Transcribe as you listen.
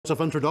words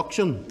of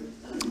introduction,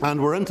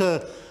 and we're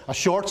into a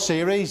short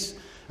series,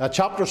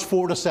 chapters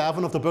 4 to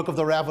 7 of the book of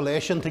the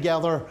Revelation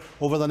together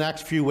over the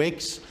next few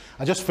weeks.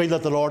 I just feel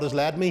that the Lord has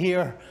led me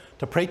here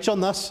to preach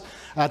on this,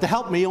 to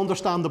help me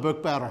understand the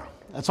book better.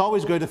 It's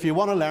always good if you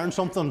want to learn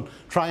something,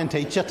 try and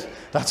teach it.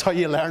 That's how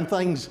you learn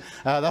things.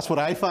 That's what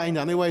I find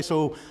anyway.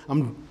 So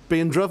I'm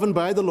being driven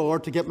by the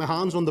Lord to get my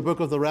hands on the book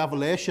of the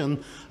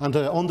Revelation and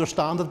to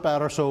understand it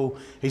better. So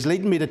He's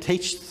leading me to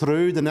teach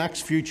through the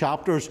next few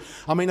chapters.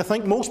 I mean, I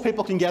think most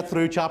people can get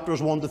through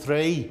chapters 1 to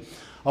 3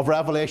 of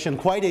Revelation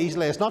quite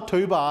easily. It's not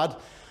too bad.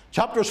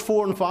 Chapters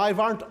 4 and 5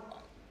 aren't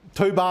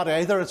too bad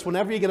either. It's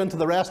whenever you get into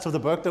the rest of the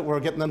book that we're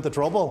getting into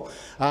trouble.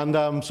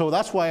 And so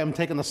that's why I'm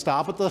taking a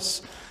stab at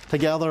this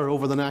together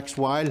over the next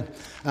while.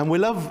 And we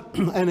live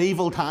in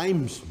evil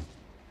times.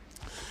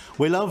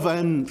 We live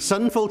in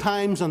sinful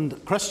times,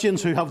 and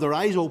Christians who have their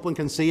eyes open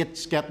can see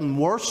it's getting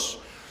worse.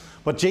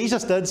 But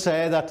Jesus did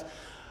say that,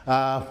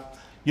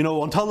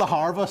 until the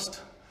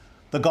harvest,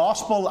 the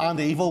gospel and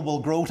evil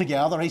will grow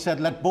together. He said,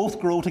 let both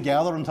grow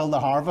together until the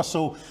harvest.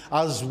 So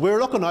as we're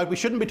looking out, we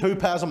shouldn't be too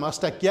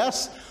pessimistic.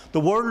 Yes,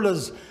 the world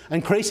is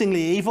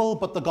increasingly evil,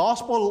 but the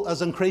gospel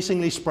is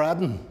increasingly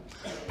spreading.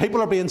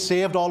 People are being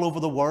saved all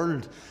over the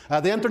world.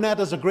 The internet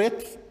is a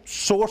great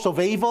source of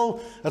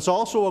evil. It's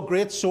also a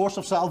great source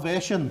of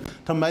salvation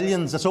to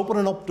millions. It's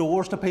opening up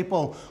doors to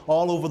people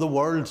all over the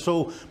world.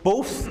 So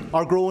both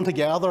are growing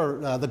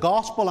together. The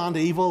gospel and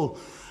evil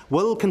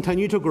will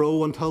continue to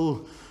grow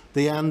until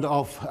the end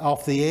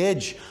of the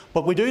age.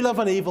 But we do live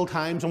in evil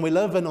times, and we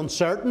live in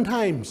uncertain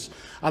times.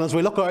 And as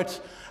we look out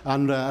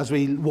and as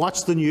we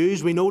watch the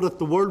news, we know that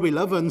the world we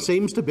live in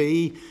seems to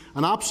be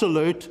an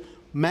absolute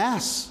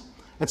mess.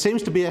 It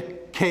seems to be a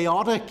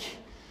chaotic,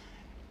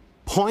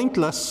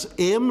 pointless,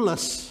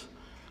 aimless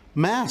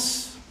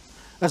mess.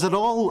 Is it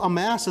all a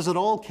mess? Is it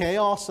all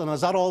chaos? And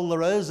is that all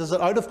there is? Is it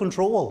out of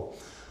control?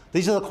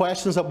 These are the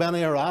questions that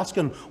many are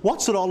asking.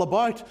 What's it all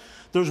about?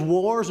 There's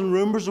wars and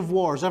rumours of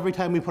wars every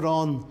time we put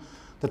on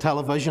the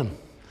television.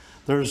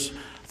 There's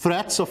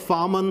threats of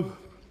famine,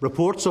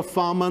 reports of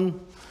famine,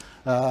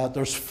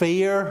 there's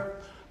fear,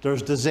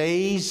 there's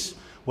disease.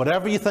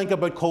 Whatever you think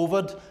about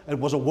COVID, it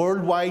was a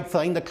worldwide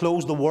thing that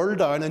closed the world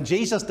down. And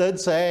Jesus did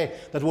say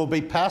that there will be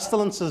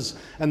pestilences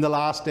in the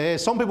last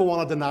days. Some people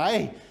want to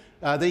deny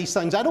these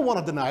things. I don't want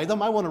to deny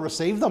them. I want to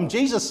receive them.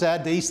 Jesus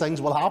said these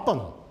things will happen.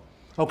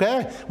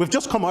 Okay? We've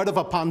just come out of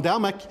a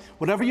pandemic,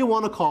 whatever you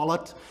want to call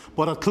it,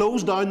 but it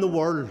closed down the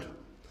world.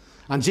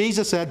 And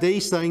Jesus said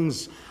these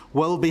things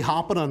will be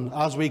happening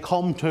as we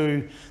come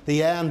to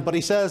the end. But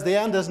He says the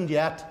end isn't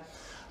yet.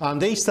 And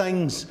these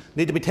things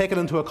need to be taken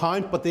into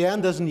account, but the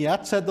end isn't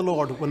yet, said the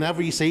Lord.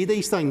 Whenever you see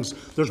these things,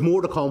 there's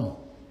more to come.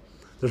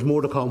 There's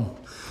more to come.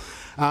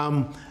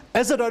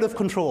 Is it out of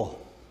control?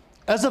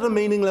 Is it a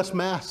meaningless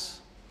mess?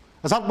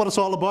 Is that what it's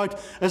all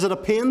about? Is it a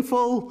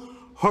painful,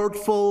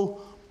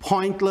 hurtful,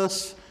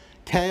 pointless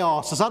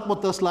chaos? Is that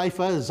what this life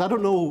is? I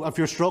don't know if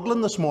you're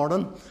struggling this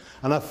morning,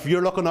 and if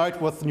you're looking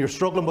out and you're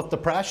struggling with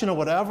depression or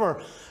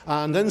whatever,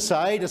 and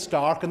inside it's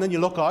dark, and then you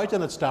look out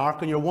and it's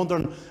dark, and you're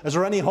wondering, is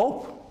there any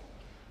hope?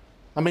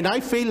 I mean, I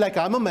feel like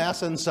I'm a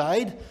mess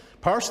inside,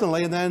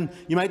 personally, and then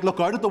you might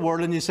look out at the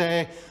world and you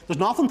say, there's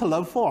nothing to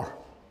live for.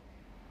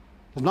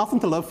 There's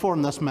nothing to live for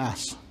in this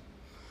mess.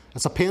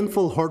 It's a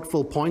painful,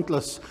 hurtful,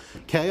 pointless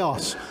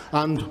chaos.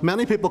 And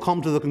many people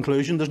come to the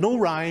conclusion there's no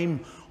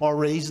rhyme or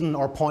reason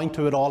or point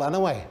to it all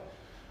anyway.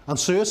 And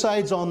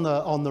suicide's on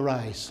the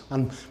rise.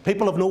 And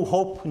people have no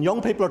hope. And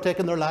young people are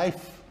taking their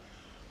life.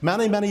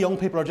 Many, many young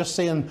people are just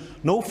saying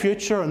no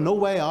future and no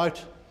way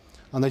out.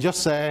 And they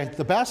just say,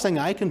 the best thing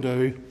I can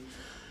do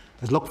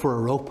is look for a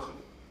rope.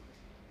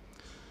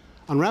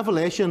 And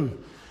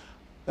Revelation,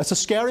 it's a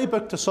scary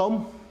book to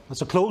some.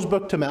 It's a closed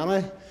book to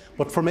many.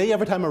 But for me,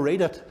 every time I read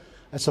it,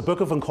 it's a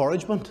book of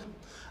encouragement,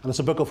 and it's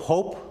a book of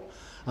hope,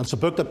 and it's a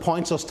book that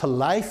points us to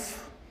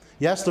life.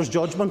 Yes, there's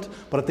judgment,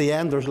 but at the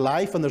end there's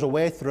life and there's a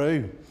way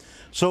through.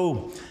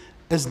 So,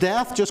 is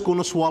death just going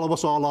to swallow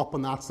us all up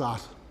and that's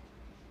that?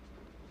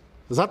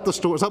 Is that the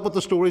story? Is that what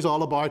the story's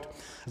all about?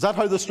 Is that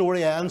how the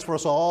story ends for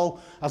us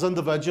all as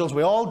individuals?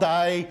 We all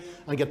die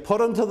and get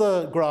put into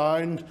the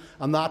ground,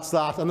 and that's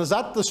that. And is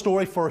that the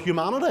story for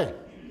humanity?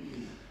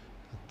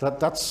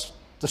 That's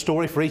the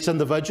story for each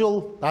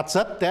individual. That's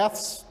it.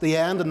 Death's the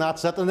end, and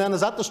that's it. And then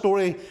is that the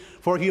story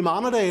for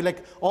humanity?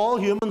 Like all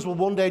humans will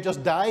one day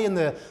just die, and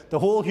the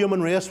whole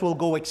human race will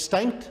go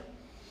extinct,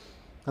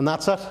 and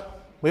that's it.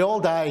 We all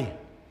die.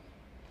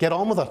 Get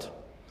on with it.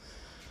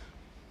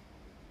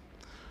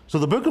 So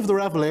the book of the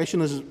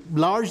Revelation is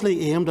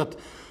largely aimed at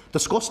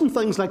discussing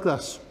things like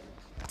this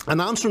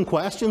and answering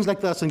questions like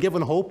this and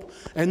giving hope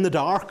in the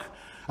dark,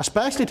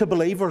 especially to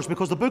believers,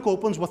 because the book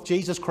opens with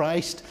Jesus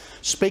Christ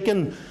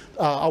speaking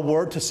a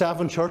word to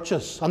 7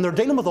 churches, and they're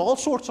dealing with all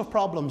sorts of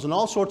problems and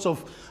all sorts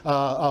of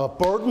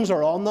burdens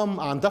are on them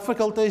and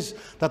difficulties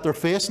that they're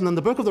facing. And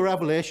the book of the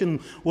Revelation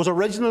was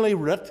originally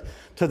written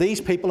to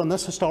these people in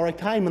this historic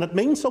time, and it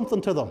means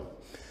something to them.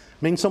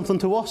 It means something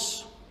to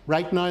us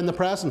right now in the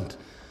present.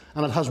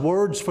 And it has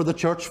words for the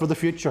church for the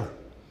future.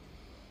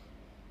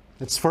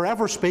 It's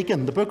forever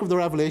speaking. The book of the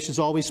Revelation is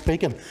always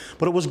speaking.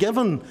 But it was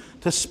given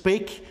to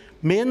speak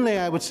mainly,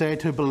 I would say,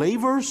 to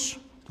believers,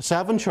 the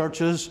 7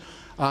 churches,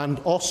 and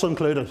us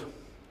included,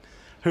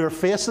 who are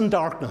facing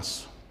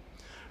darkness,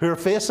 who are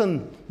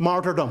facing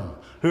martyrdom,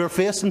 who are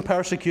facing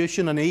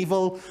persecution and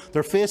evil.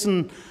 They're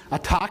facing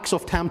attacks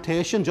of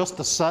temptation just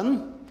to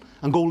sin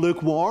and go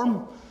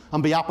lukewarm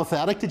and be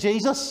apathetic to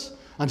Jesus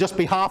and just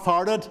be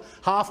half-hearted,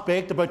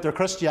 half-baked about their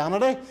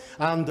Christianity.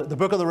 And the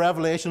book of the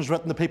Revelation is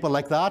written to people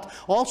like that.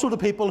 Also to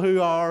people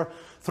who are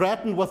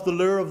threatened with the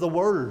lure of the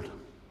world.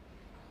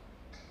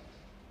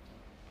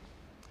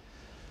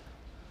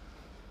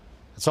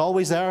 It's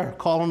always there,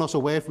 calling us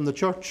away from the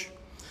church.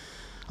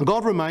 And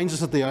God reminds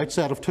us at the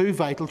outset of 2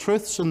 vital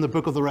truths in the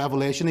book of the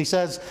Revelation. He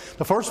says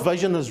the first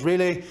vision is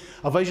really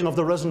a vision of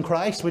the risen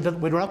Christ. We're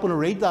not going to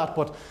read that,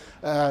 but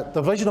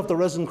the vision of the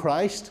risen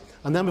Christ,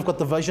 and then we've got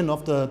the vision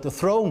of the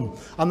throne.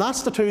 And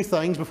that's the 2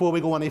 things, before we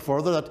go any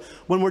further, that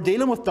when we're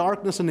dealing with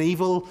darkness and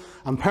evil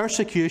and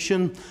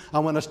persecution,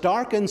 and when it's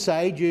dark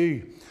inside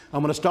you,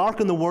 and when it's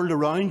dark in the world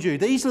around you,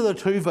 these are the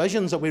 2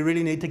 visions that we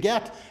really need to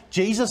get.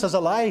 Jesus is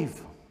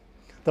alive.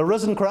 The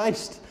risen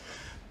Christ.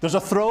 There's a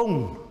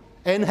throne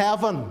in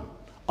heaven,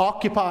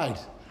 occupied.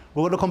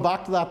 We're going to come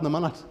back to that in a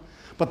minute.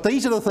 But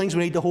these are the things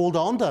we need to hold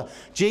on to.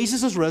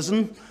 Jesus is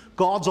risen.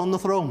 God's on the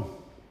throne.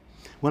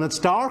 When it's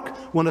dark,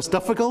 when it's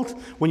difficult,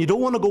 when you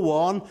don't want to go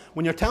on,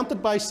 when you're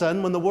tempted by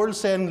sin, when the world's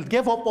saying,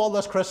 give up all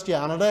this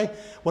Christianity,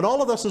 when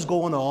all of this is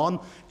going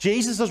on,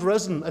 Jesus is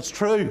risen. It's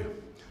true.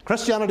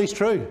 Christianity's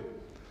true.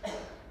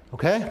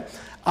 Okay?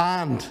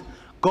 And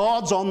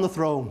God's on the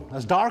throne.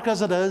 As dark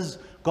as it is,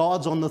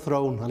 God's on the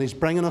throne, and He's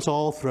bringing us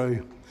all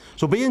through.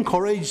 So be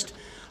encouraged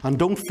and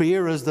don't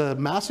fear is the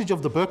message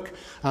of the book,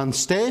 and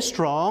stay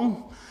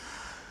strong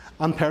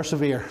and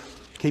persevere.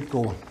 Keep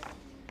going.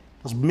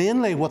 That's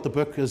mainly what the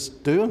book is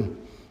doing,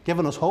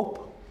 giving us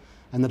hope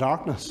in the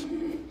darkness.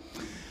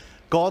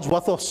 God's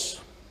with us.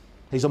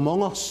 He's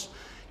among us.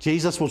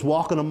 Jesus was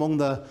walking among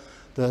the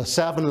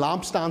 7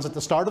 lampstands at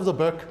the start of the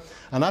book,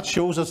 and that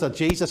shows us that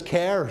Jesus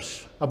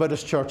cares about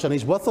His church, and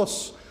He's with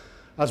us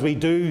as we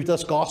do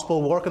this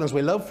gospel work and as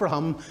we live for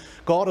Him.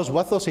 God is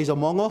with us. He's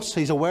among us.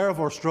 He's aware of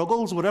our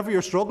struggles. Whatever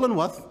you're struggling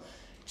with,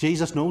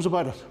 Jesus knows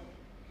about it.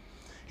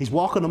 He's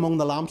walking among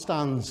the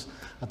lampstands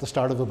at the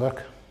start of the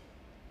book,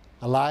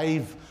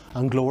 alive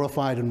and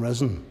glorified and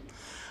risen.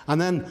 And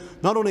then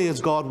not only is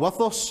God with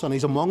us and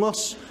He's among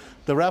us,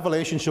 the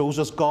Revelation shows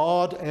us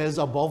God is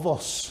above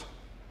us,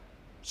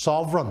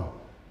 sovereign,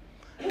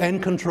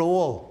 in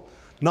control,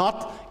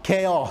 not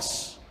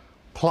chaos,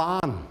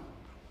 plan,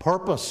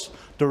 purpose,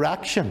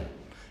 direction.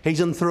 He's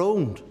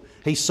enthroned.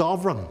 He's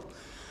sovereign.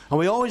 And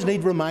we always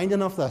need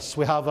reminding of this.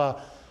 We have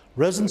a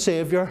risen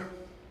Saviour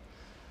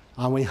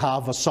and we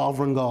have a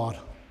sovereign God.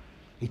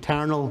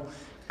 Eternal,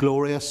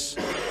 glorious,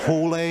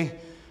 holy,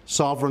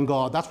 sovereign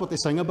God. That's what they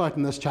sing about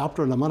in this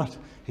chapter in a minute.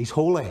 He's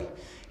holy.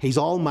 He's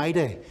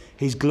almighty.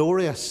 He's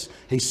glorious.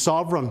 He's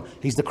sovereign.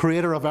 He's the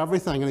creator of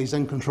everything, and He's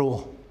in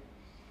control.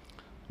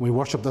 We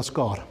worship this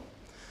God.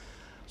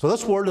 So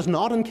this world is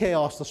not in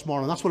chaos this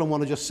morning. That's what I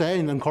want to just say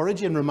and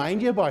encourage you and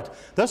remind you about.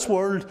 This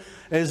world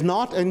is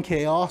not in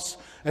chaos.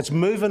 It's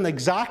moving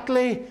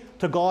exactly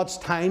to God's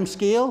time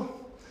scale.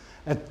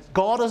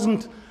 God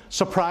isn't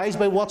surprised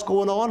by what's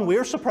going on.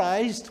 We're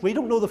surprised. We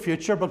don't know the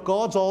future, but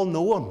God's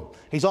all-knowing.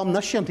 He's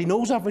omniscient. He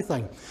knows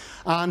everything.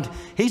 And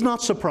He's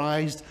not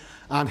surprised,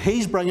 and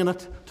He's bringing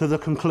it to the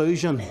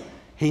conclusion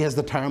He has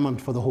determined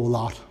for the whole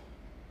lot.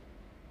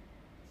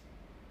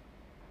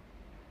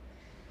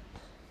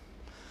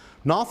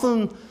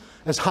 Nothing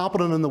is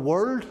happening in the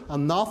world,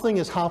 and nothing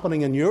is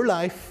happening in your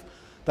life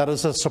that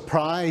is a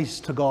surprise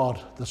to God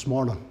this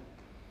morning.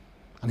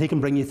 And He can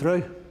bring you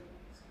through.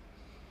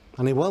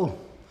 And He will.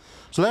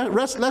 So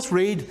let's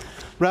read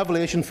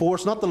Revelation 4.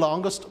 It's not the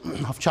longest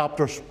of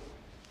chapters.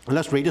 And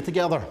let's read it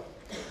together.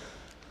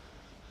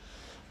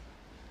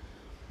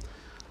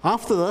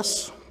 After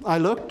this, I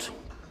looked,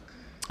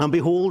 and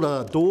behold,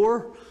 a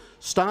door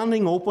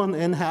standing open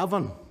in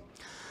heaven.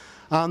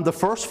 And the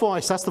first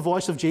voice, that's the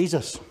voice of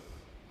Jesus.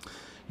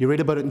 You read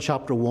about it in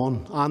chapter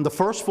 1. And the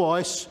first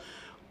voice,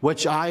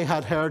 which I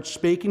had heard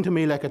speaking to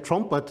me like a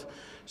trumpet,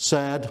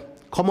 said,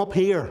 "Come up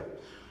here,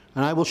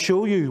 and I will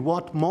show you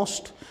what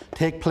must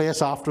take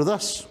place after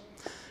this."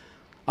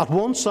 At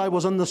once I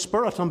was in the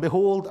Spirit, and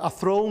behold, a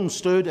throne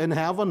stood in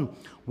heaven,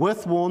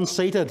 with one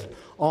seated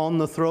on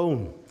the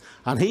throne.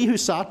 And he who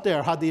sat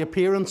there had the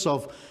appearance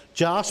of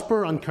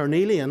jasper and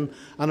carnelian,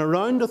 and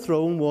around the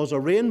throne was a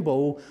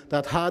rainbow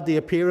that had the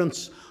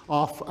appearance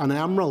of an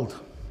emerald.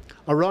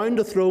 Around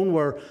the throne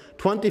were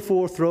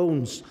 24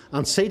 thrones,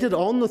 and seated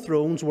on the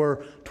thrones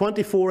were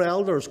 24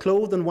 elders,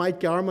 clothed in white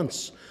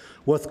garments,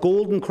 with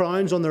golden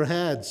crowns on their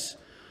heads.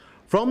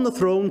 From the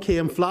throne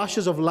came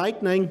flashes of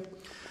lightning,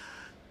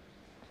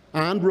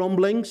 and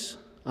rumblings,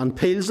 and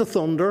peals of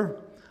thunder,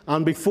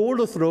 and before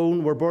the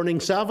throne were burning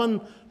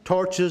 7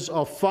 torches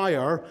of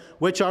fire,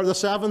 which are the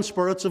 7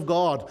 spirits of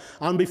God.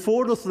 And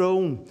before the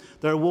throne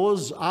there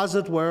was, as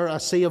it were, a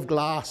sea of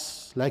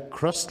glass, like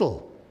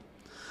crystal.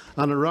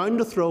 And around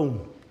the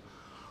throne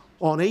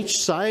On each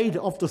side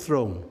of the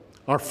throne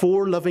are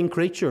 4 living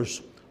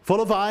creatures,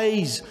 full of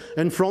eyes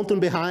in front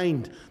and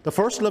behind. The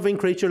first living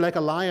creature like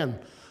a lion,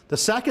 the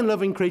second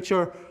living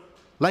creature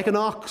like an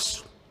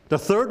ox, the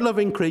third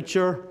living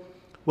creature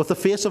with the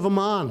face of a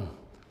man,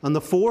 and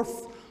the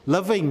fourth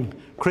living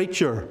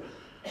creature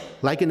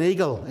like an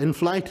eagle in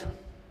flight.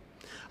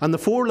 And the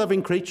 4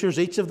 living creatures,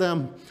 each of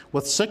them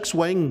with 6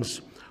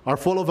 wings, are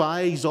full of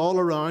eyes all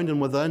around and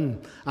within.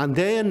 And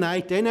day and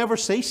night they never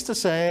cease to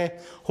say,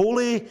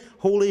 Holy,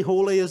 holy,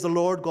 holy is the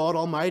Lord God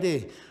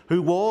Almighty,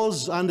 who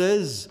was and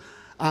is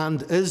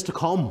to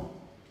come.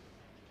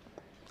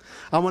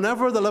 And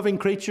whenever the living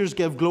creatures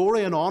give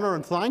glory and honour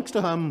and thanks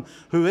to him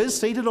who is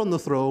seated on the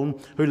throne,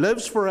 who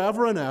lives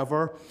forever and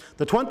ever,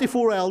 the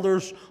 24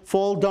 elders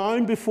fall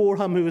down before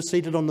him who is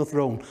seated on the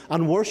throne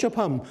and worship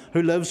him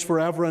who lives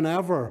forever and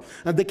ever.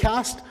 And they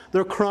cast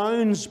their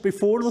crowns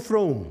before the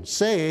throne,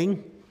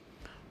 saying,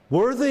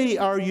 Worthy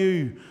are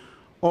you,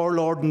 our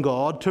Lord and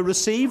God, to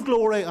receive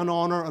glory and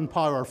honour and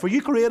power. For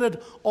you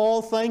created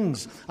all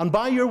things, and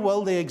by your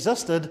will they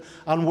existed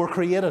and were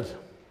created.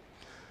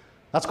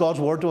 That's God's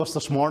word to us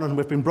this morning.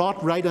 We've been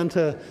brought right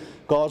into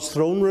God's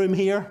throne room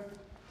here.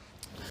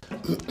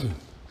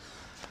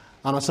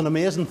 And it's an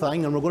amazing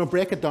thing, and we're going to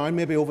break it down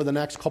maybe over the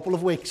next couple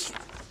of weeks.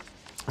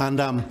 And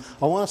I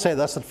want to say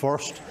this at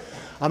first.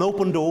 An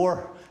open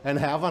door in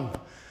heaven.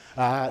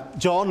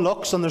 John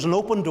looks and there's an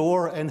open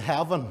door in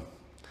heaven.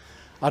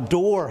 A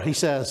door, he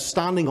says,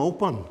 standing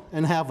open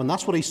in heaven.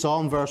 That's what he saw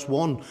in verse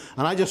 1.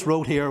 And I just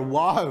wrote here,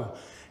 wow.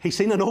 He's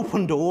seen an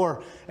open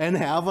door in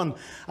heaven,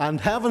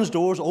 and heaven's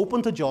doors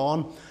open to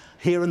John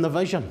here in the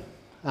vision.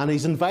 And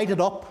he's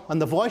invited up,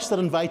 and the voice that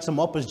invites him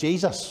up is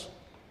Jesus.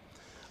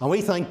 And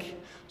we think,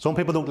 some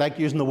people don't like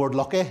using the word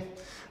lucky.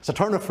 It's a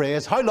turn of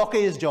phrase. How lucky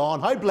is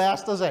John? How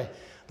blessed is he?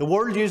 The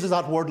world uses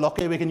that word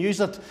lucky. We can use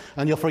it,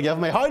 and you'll forgive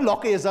me. How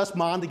lucky is this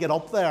man to get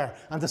up there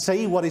and to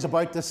see what he's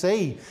about to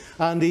see?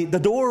 And the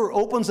door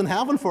opens in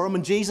heaven for him,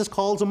 and Jesus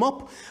calls him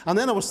up. And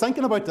then I was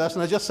thinking about this,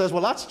 and it just says,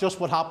 well, that's just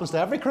what happens to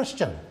every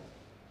Christian.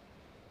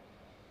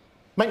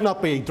 Might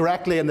not be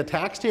directly in the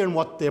text here and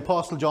what the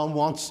Apostle John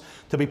wants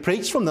to be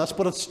preached from this,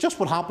 but it's just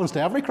what happens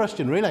to every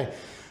Christian, really.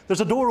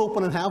 There's a door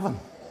open in heaven,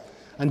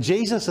 and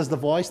Jesus is the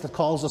voice that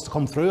calls us to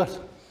come through it.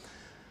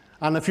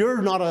 And if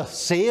you're not a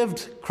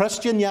saved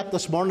Christian yet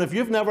this morning, if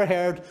you've never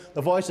heard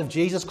the voice of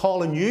Jesus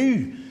calling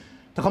you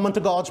to come into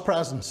God's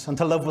presence and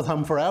to live with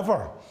him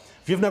forever,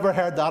 if you've never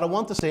heard that, I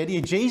want to say to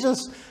you,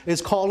 Jesus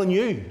is calling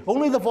you.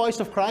 Only the voice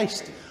of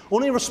Christ,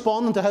 only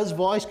responding to his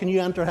voice can you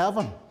enter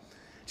heaven.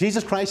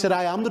 Jesus Christ said,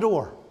 I am the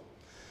door.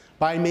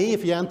 By me,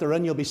 if you enter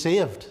in, you'll be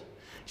saved.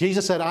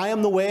 Jesus said, I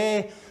am the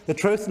way, the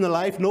truth, and the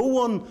life. No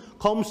one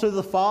comes to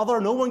the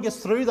Father. No one gets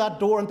through that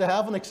door into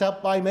heaven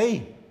except by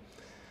me.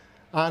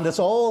 And it's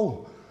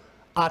all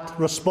at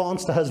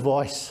response to his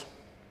voice.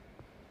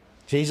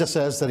 Jesus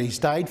says that he's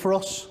died for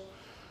us.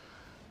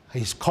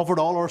 He's covered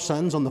all our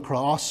sins on the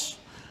cross.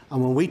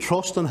 And when we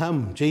trust in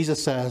him,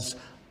 Jesus says,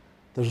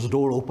 there's a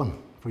door open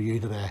for you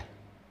today.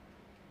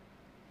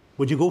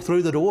 Would you go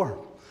through the door?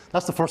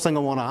 That's the first thing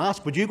I want to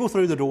ask. Would you go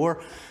through the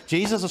door?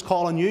 Jesus is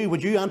calling you.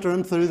 Would you enter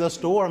in through this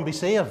door and be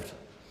saved?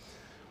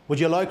 Would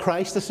you allow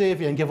Christ to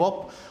save you and give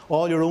up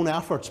all your own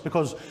efforts?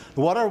 Because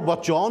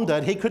what John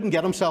did, he couldn't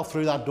get himself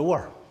through that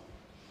door.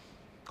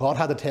 God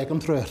had to take him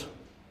through it.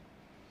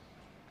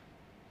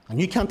 And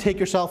you can't take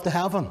yourself to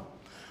heaven.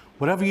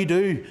 Whatever you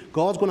do,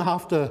 God's going to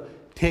have to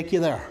take you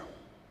there.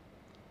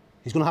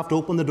 He's going to have to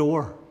open the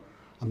door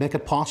and make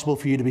it possible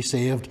for you to be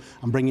saved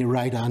and bring you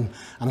right in.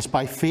 And it's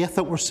by faith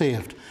that we're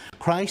saved.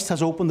 Christ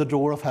has opened the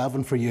door of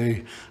heaven for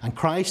you. And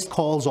Christ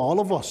calls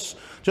all of us.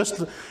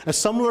 Just as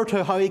similar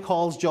to how he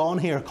calls John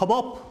here. Come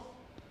up.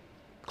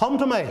 Come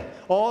to me,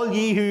 all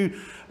ye who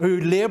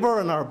labour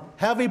and are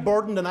heavy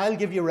burdened, and I'll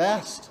give you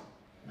rest.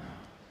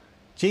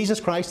 Jesus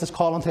Christ is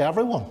calling to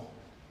everyone.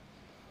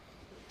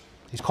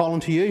 He's calling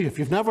to you. If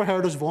you've never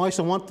heard his voice,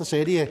 I want to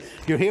say to you,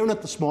 you're hearing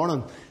it this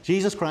morning.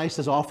 Jesus Christ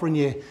is offering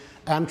you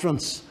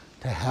entrance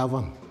to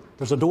heaven.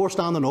 There's a door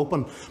standing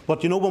open.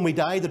 But you know, when we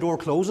die, the door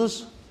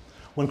closes.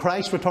 When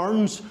Christ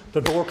returns,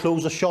 the door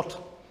closes shut.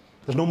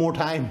 There's no more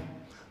time.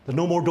 There's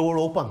no more door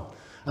open.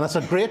 And it's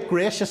a great,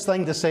 gracious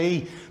thing to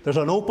see. There's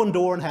an open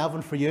door in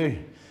heaven for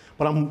you.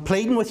 But I'm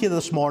pleading with you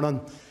this morning,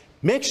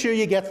 make sure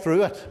you get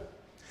through it.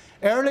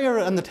 Earlier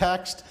in the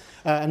text,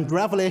 in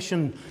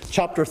Revelation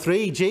chapter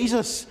 3,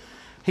 Jesus,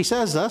 he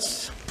says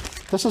this.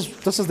 This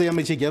is the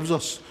image he gives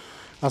us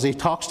as he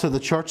talks to the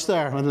church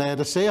there in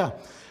Laodicea.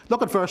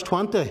 Look at verse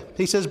 20.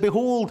 He says,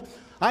 Behold,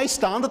 I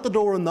stand at the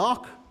door and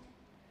knock.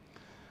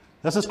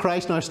 This is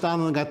Christ now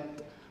standing at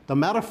the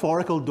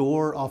metaphorical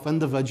door of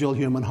individual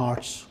human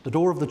hearts, the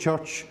door of the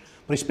church.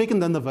 But he's speaking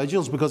to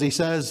individuals because he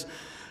says,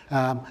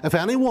 if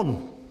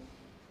anyone,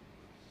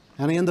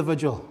 any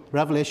individual,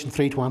 Revelation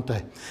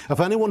 3:20, if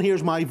anyone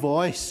hears my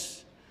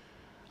voice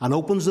and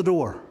opens the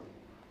door,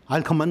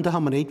 I'll come into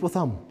him and eat with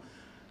him,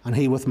 and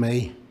he with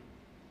me.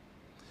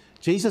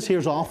 Jesus here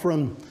is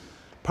offering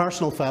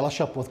personal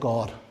fellowship with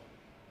God.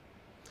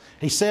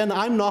 He's saying,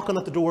 I'm knocking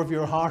at the door of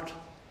your heart.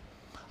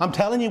 I'm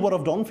telling you what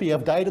I've done for you.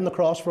 I've died on the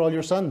cross for all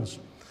your sins.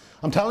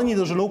 I'm telling you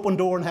there's an open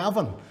door in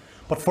heaven.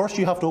 But first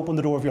you have to open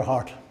the door of your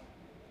heart.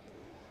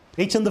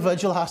 Each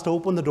individual has to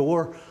open the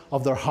door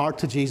of their heart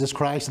to Jesus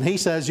Christ. And he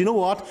says, you know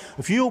what?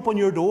 If you open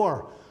your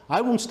door, I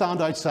won't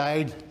stand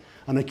outside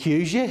and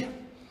accuse you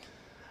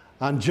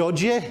and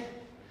judge you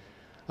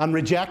and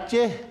reject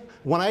you.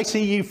 When I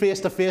see you face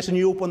to face and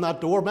you open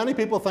that door, many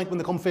people think when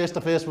they come face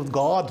to face with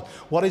God,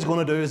 what he's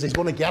going to do is he's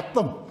going to get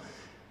them.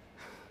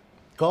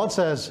 God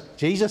says,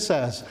 Jesus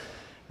says,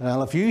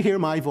 well, if you hear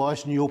my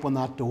voice and you open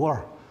that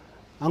door,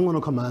 I'm going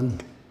to come in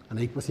and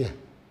eat with you.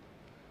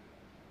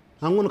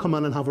 I'm going to come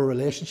in and have a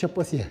relationship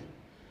with you.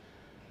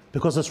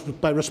 Because it's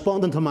by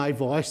responding to my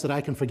voice that I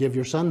can forgive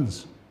your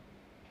sins.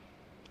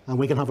 And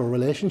we can have a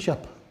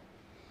relationship.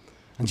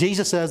 And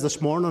Jesus says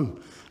this morning,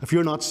 if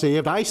you're not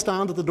saved, I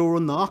stand at the door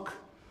and knock.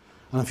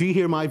 And if you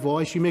hear my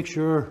voice, you make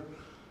sure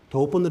to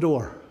open the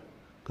door.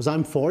 Because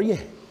I'm for you.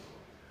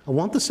 I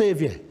want to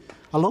save you.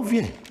 I love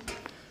you.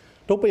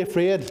 Don't be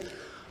afraid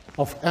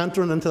of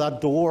entering into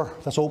that door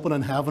that's open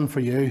in heaven for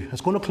you.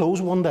 It's going to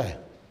close one day.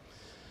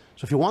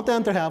 So if you want to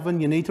enter heaven,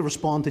 you need to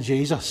respond to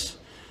Jesus.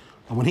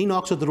 And when he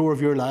knocks at the door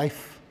of your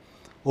life,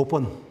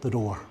 open the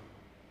door.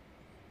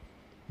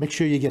 Make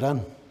sure you get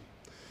in.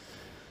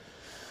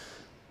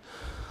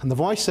 And the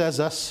voice says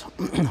this,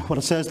 what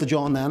it says to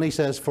John then, he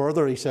says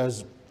further, he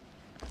says,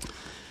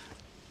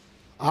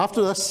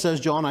 after this, says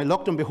John, I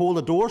looked and behold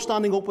a door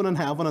standing open in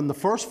heaven, and the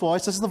first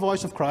voice, this is the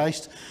voice of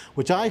Christ,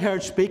 which I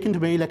heard speaking to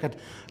me like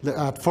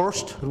at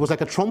first, it was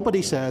like a trumpet,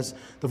 he says.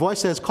 The voice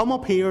says, come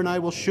up here and I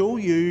will show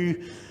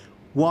you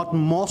what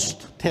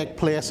must take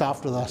place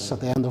after this, at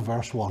the end of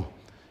verse 1.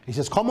 He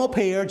says, come up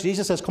here,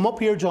 Jesus says, come up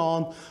here,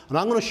 John, and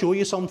I'm going to show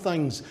you some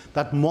things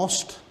that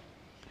must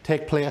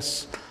take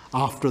place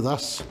after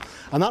this.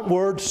 And that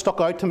word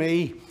stuck out to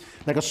me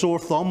like a sore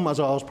thumb as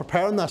I was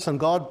preparing this, and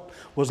God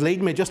was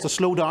leading me just to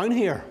slow down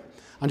here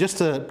and just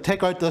to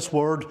take out this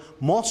word,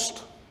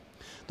 must.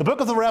 The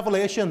book of the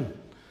Revelation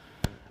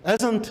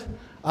isn't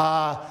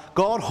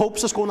God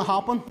hopes it's going to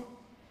happen.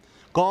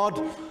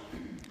 God,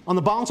 on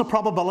the balance of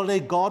probability,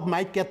 God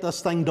might get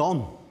this thing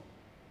done.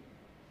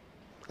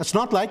 It's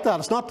not like that.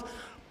 It's not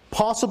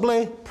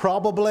possibly,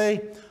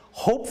 probably,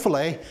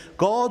 hopefully.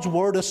 God's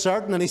word is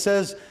certain, and he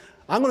says,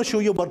 I'm going to show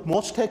you what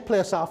must take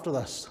place after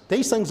this.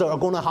 These things are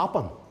going to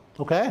happen.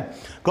 Okay?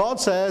 God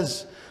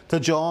says to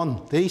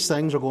John, these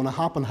things are going to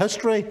happen.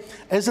 History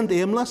isn't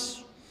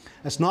aimless.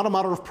 It's not a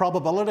matter of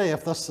probability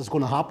if this is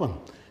going to happen.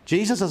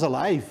 Jesus is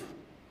alive.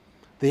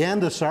 The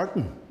end is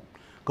certain.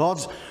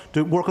 God's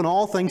working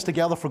all things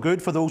together for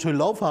good for those who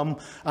love him.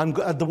 And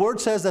the word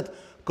says that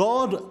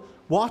God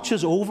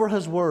watches over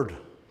his word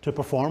to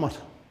perform it.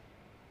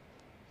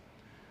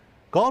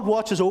 God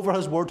watches over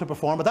his word to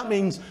perform it. That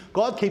means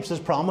God keeps his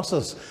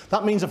promises.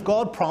 That means if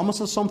God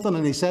promises something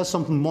and he says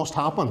something must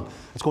happen,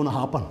 it's going to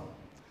happen.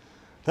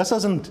 This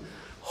isn't,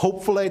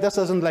 hopefully, this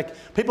isn't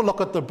like, people look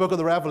at the book of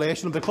the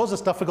Revelation, and because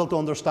it's difficult to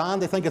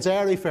understand, they think it's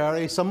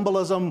airy-fairy,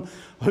 symbolism,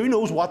 who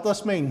knows what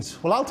this means.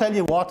 Well, I'll tell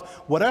you what,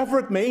 whatever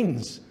it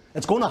means,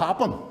 it's going to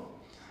happen.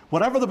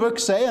 Whatever the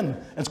book's saying,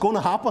 it's going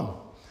to happen.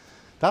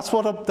 That's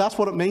what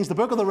it means. The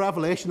book of the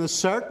Revelation is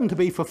certain to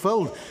be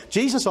fulfilled.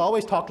 Jesus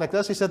always talked like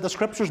this. He said the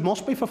scriptures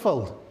must be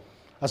fulfilled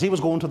as he was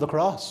going to the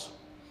cross.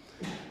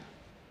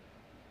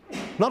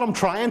 Not I'm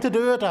trying to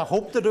do it, I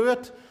hope to do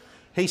it.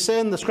 He's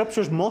saying the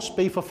scriptures must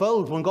be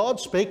fulfilled. When God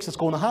speaks, it's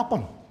going to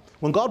happen.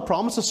 When God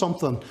promises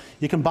something,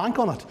 you can bank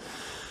on it.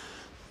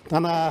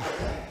 And I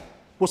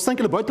was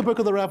thinking about the book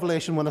of the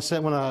Revelation when I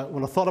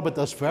thought about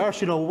this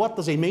verse. You know, what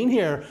does he mean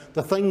here?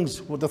 The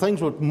things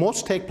that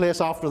must take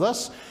place after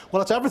this.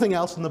 Well, it's everything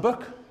else in the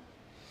book.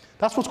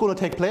 That's what's going to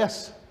take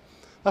place.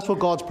 That's what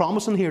God's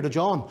promising here to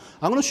John.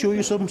 I'm going to show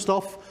you some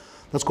stuff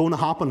that's going to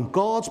happen.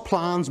 God's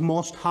plans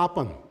must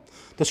happen.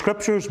 The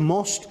scriptures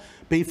must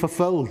be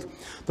fulfilled.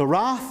 The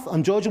wrath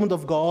and judgment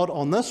of God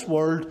on this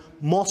world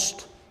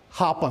must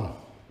happen.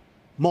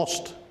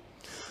 Must.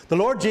 The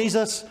Lord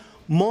Jesus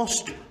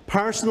must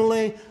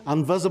personally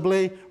and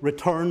visibly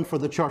return for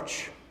the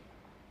church.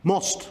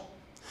 Must.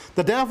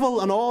 The devil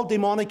and all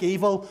demonic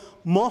evil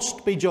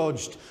must be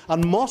judged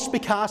and must be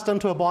cast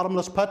into a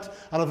bottomless pit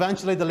and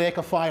eventually the lake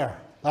of fire.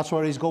 That's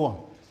where he's going.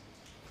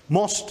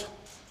 Must.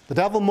 The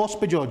devil must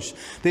be judged.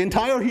 The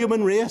entire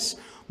human race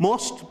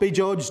must be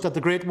judged at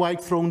the great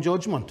white throne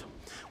judgment.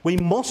 We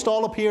must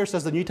all appear,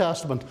 says the New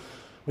Testament,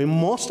 we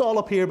must all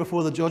appear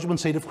before the judgment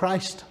seat of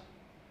Christ.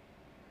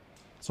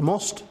 It's a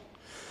must.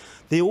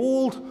 The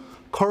old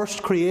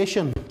cursed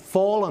creation,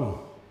 fallen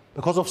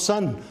because of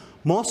sin,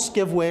 must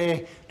give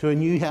way to a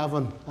new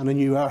heaven and a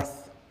new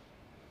earth.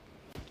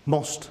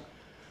 Must.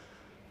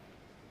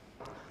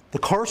 The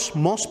curse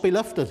must be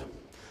lifted.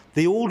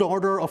 The old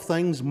order of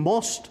things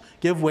must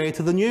give way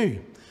to the new.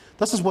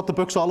 This is what the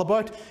book's all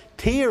about.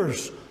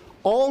 Tears,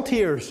 all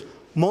tears,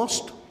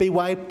 must be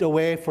wiped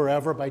away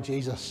forever by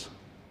Jesus.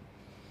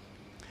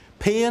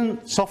 Pain,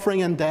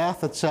 suffering and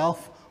death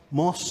itself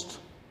must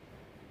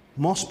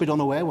be done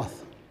away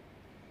with.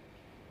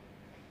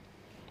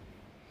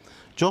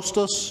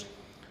 Justice,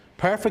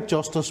 perfect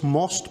justice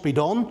must be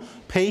done.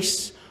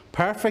 Peace,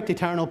 perfect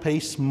eternal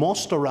peace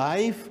must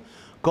arrive.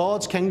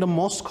 God's kingdom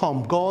must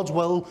come. God's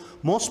will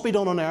must be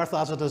done on earth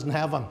as it is in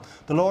heaven.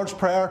 The Lord's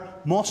Prayer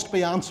must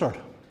be answered.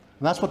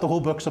 And that's what the whole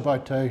book's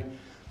about too.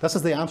 This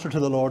is the answer to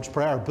the Lord's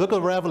Prayer. The book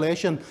of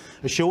Revelation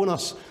is showing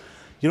us,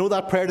 you know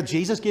that prayer that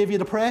Jesus gave you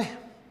to pray?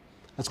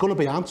 It's going to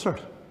be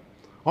answered.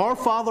 Our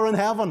Father in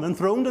heaven,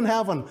 enthroned in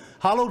heaven,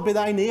 hallowed be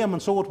thy name,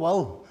 and so it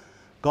will.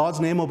 God's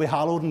name will be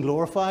hallowed and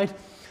glorified.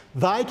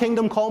 Thy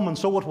kingdom come, and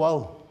so it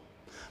will.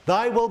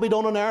 Thy will be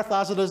done on earth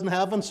as it is in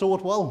heaven, so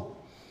it will.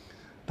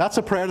 That's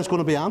a prayer that's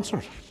going to be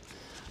answered.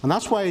 And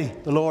that's why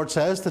the Lord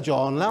says to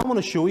John, now I'm going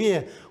to show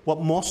you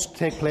what must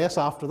take place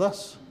after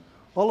this.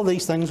 All of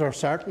these things are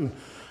certain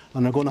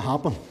and they're going to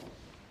happen.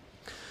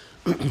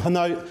 And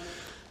now,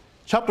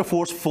 chapter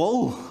 4 is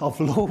full of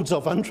loads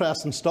of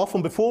interesting stuff.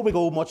 And before we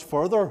go much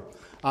further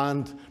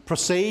and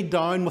proceed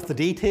down with the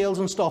details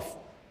and stuff,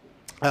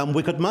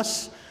 we could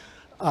miss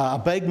a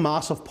big,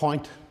 massive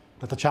point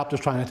that the chapter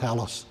is trying to tell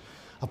us.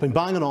 I've been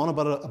banging on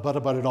a bit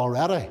about it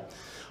already.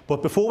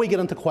 But before we get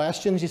into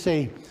questions, you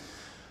see,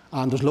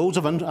 and there's loads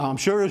of, I'm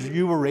sure as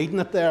you were reading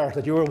it there,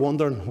 that you were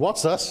wondering,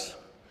 what's this?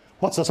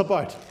 What's this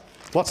about?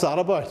 What's that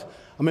about?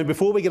 I mean,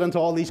 before we get into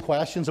all these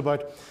questions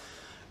about,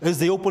 is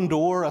the open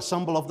door a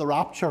symbol of the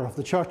rapture of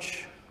the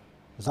church?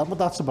 Is that what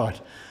that's about?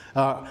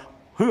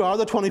 Who are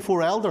the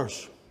 24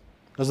 elders?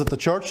 Is it the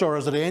church or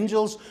is it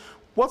angels?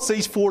 What's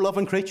these 4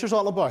 living creatures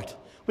all about?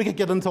 We could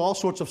get into all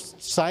sorts of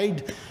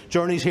side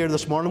journeys here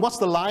this morning. What's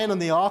the lion and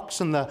the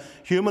ox and the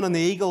human and the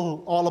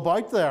eagle all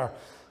about there?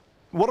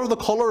 What are the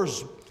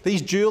colours,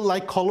 these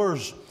jewel-like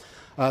colours?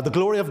 The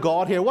glory of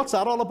God here, what's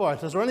that all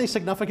about? Is there any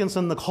significance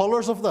in the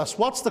colours of this?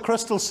 What's the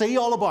crystal sea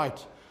all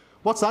about?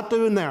 What's that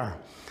doing there?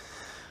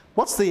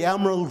 What's the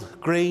emerald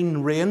green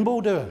rainbow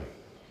doing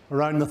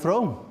around the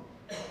throne?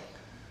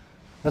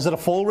 Is it a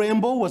full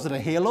rainbow? Is it a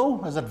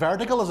halo? Is it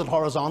vertical? Is it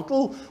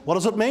horizontal? What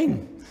does it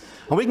mean?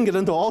 And we can get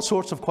into all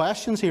sorts of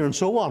questions here and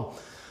so on.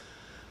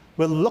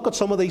 We'll look at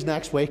some of these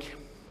next week.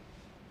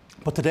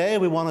 But today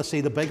we want to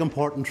see the big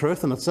important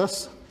truth, and it's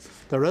this.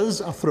 There is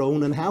a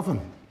throne in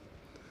heaven.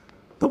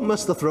 Don't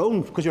miss the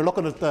throne, because you're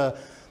looking at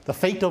the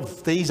feet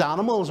of these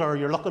animals, or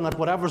you're looking at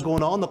whatever's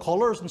going on, the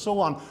colours and so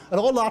on. And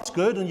all that's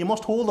good, and you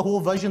must hold the whole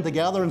vision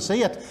together and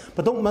see it.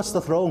 But don't miss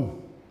the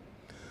throne.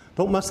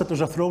 Don't miss that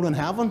there's a throne in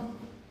heaven,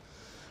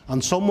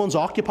 and someone's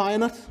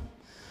occupying it.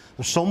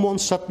 There's someone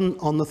sitting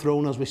on the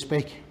throne as we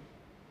speak.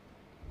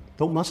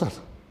 Don't miss it.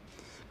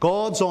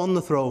 God's on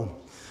the throne.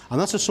 And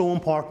this is so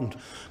important.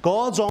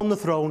 God's on the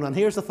throne, and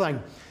here's the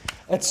thing.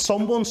 It's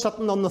someone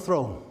sitting on the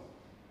throne.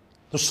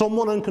 There's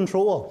someone in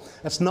control.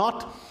 It's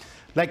not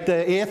like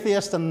the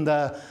atheist and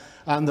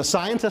the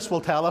scientist will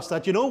tell us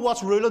that, you know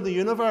what's ruling the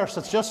universe?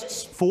 It's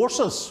just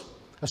forces.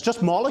 It's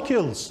just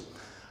molecules.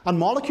 And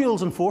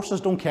molecules and forces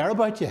don't care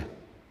about you.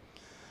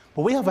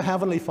 But we have a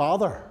heavenly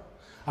Father,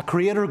 a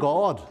creator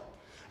God.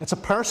 It's a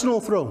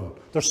personal throne.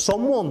 There's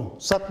someone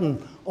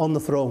sitting on the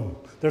throne.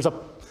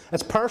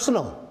 It's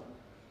personal.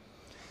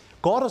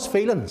 God has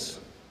feelings.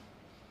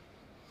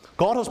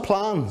 God has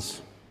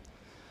plans.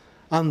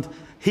 And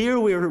here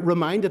we're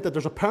reminded that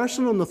there's a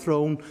person on the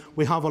throne.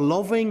 We have a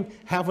loving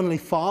heavenly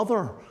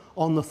Father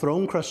on the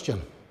throne,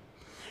 Christian.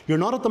 You're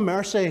not at the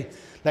mercy,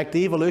 like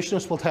the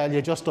evolutionists will tell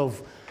you, just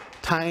of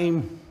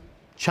time,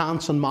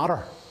 chance and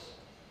matter.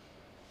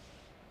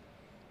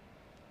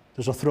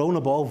 There's a throne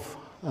above,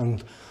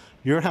 and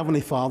your heavenly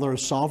Father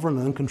is sovereign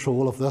and in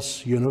control of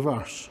this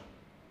universe.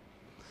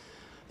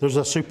 There's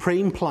a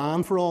supreme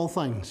plan for all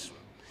things.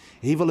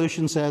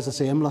 Evolution says it's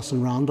aimless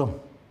and random.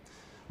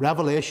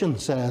 Revelation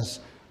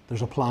says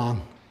there's a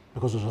plan,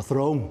 because there's a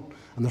throne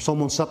and there's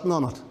someone sitting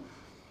on it.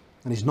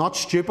 And he's not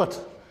stupid.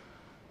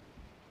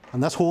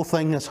 And this whole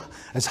thing is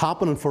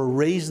happening for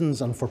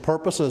reasons and for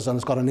purposes, and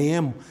it's got an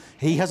aim.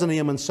 He has an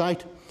aim in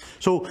sight.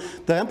 So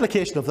the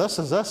implication of this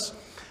is this,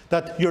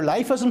 that your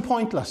life isn't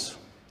pointless.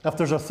 If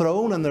there's a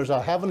throne and there's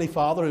a heavenly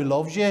Father who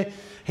loves you,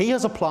 he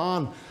has a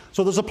plan.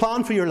 So there's a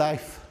plan for your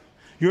life.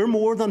 You're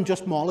more than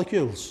just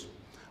molecules.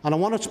 And I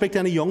want to speak to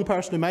any young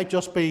person who might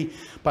just be,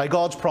 by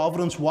God's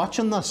providence,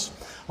 watching this.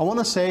 I want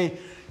to say,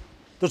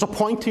 there's a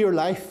point to your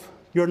life.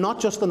 You're not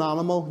just an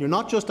animal. You're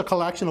not just a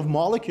collection of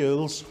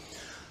molecules.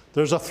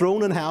 There's a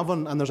throne in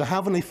heaven, and there's a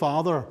heavenly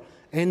Father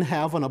in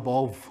heaven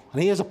above.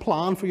 And he has a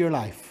plan for your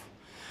life.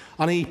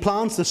 And he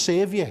plans to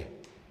save you.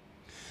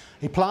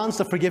 He plans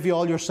to forgive you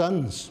all your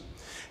sins.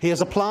 He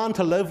has a plan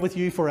to live with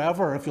you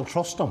forever if you'll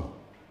trust him.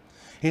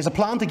 He has a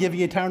plan to give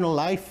you eternal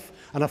life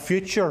and a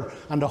future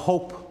and a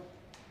hope.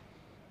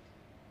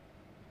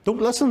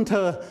 Don't listen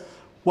to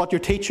what your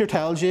teacher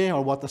tells you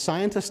or what the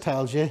scientist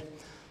tells you.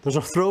 There's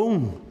a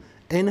throne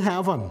in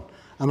heaven,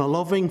 and a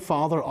loving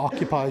Father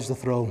occupies the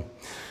throne.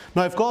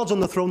 Now, if God's on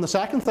the throne, the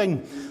second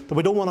thing that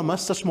we don't want to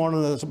miss this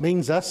morning is, it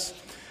means this: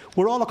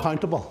 we're all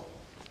accountable.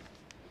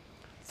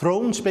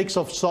 Throne speaks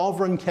of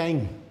sovereign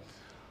king,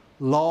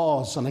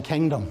 laws and a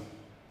kingdom,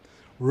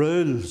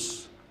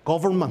 rules,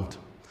 government.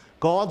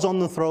 God's on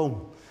the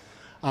throne.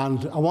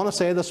 And I want to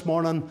say this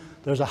morning,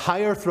 there's a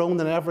higher throne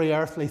than every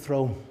earthly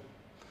throne.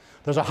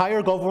 There's a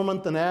higher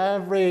government than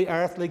every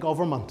earthly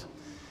government.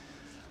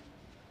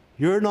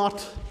 You're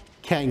not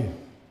king.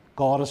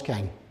 God is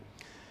king.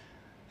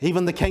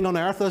 Even the king on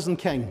earth isn't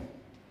king.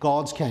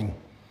 God's king.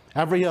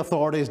 Every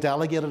authority is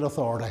delegated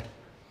authority.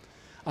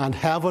 And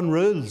heaven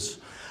rules.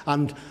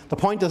 And the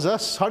point is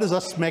this: how does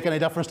this make any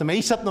difference to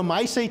me sitting on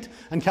my seat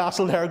in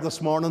Castlederg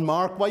this morning,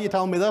 Mark? Why are you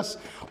telling me this?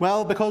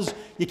 Well, because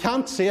you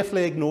can't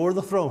safely ignore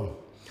the throne.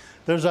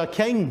 There's a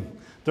king.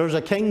 There's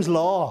a king's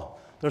law.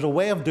 There's a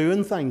way of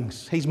doing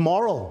things. He's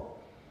moral.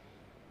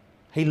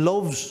 He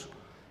loves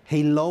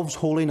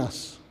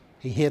holiness.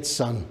 He hates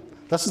sin.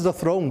 This is the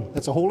throne.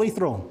 It's a holy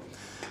throne.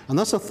 And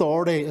this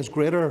authority is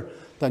greater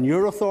than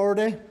your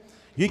authority.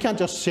 You can't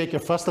just shake your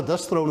fist at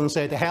this throne and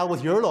say, to hell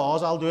with your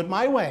laws, I'll do it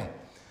my way.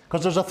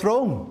 Because there's a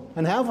throne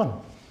in heaven.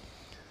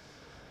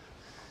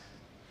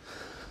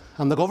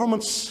 And the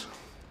governments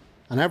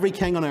and every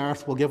king on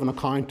earth will give an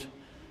account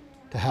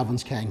to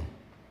heaven's king,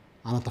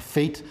 and at the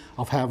feet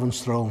of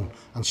heaven's throne.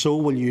 And so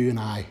will you and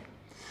I.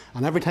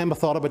 And every time I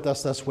thought about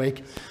this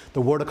week,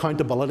 the word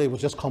accountability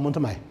was just coming to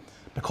me.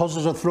 Because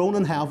there's a throne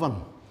in heaven,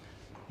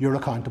 you're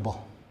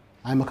accountable.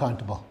 I'm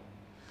accountable.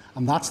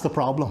 And that's the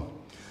problem.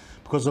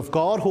 Because if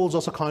God holds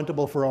us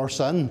accountable for our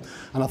sin,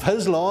 and if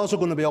His laws are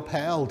going to be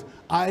upheld,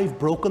 I've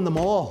broken them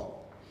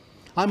all.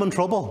 I'm in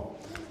trouble.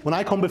 When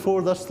I come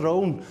before this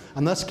throne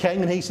and this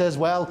king and he says,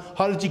 well,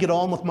 how did you get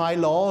on with my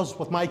laws,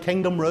 with my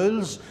kingdom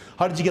rules?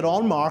 How did you get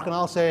on, Mark? And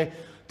I'll say,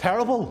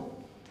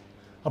 terrible.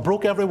 I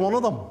broke every one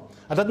of them.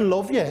 I didn't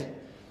love you.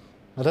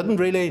 I didn't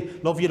really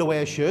love you the way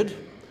I should.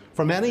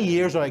 For many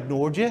years I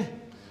ignored you.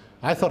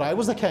 I thought I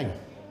was the king.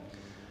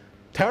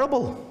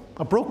 Terrible.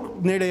 I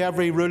broke nearly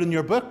every rule in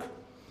your book.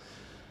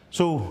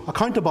 So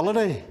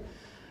accountability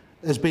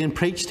is being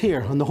preached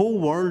here, and the whole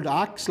world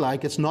acts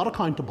like it's not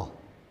accountable.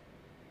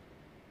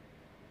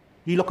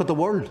 You look at the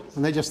world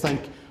and they just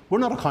think, we're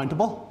not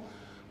accountable.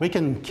 We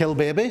can kill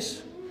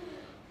babies.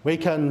 We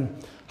can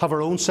have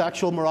our own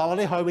sexual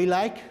morality how we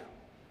like.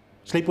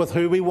 Sleep with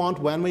who we want,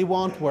 when we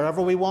want,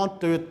 wherever we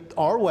want. Do it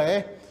our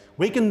way.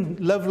 We can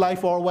live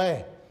life our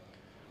way.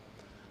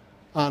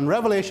 And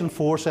Revelation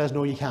 4 says,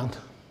 no, you can't.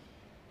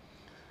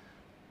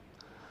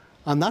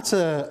 And it's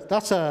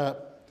a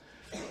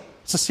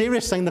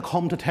serious thing to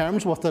come to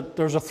terms with, that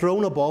there's a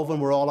throne above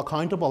and we're all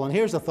accountable. And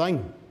here's the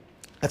thing.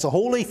 It's a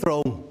holy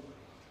throne.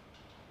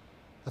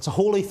 It's a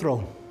holy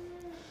throne.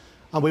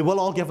 And we will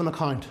all give an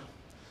account.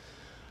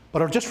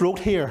 But I've just wrote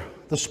here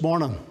this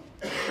morning,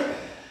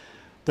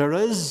 there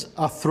is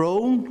a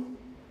throne,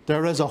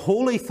 there is a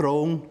holy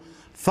throne.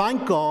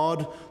 Thank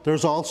God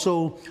there's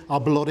also a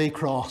bloody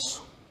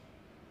cross.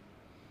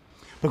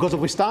 Because if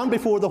we stand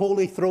before the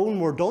holy throne,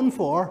 we're done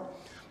for.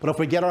 But if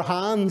we get our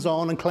hands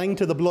on and cling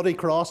to the bloody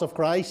cross of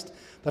Christ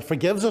that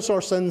forgives us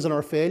our sins and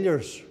our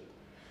failures,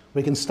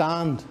 we can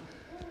stand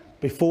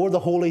before the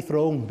holy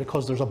throne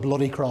because there's a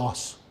bloody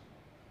cross.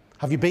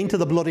 Have you been to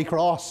the bloody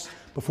cross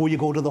before you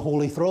go to the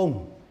holy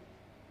throne?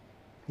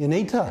 You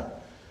need to.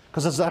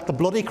 Because it's at the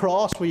bloody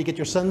cross where you get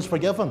your sins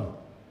forgiven.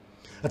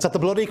 It's at the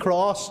bloody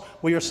cross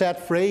where you're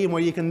set free and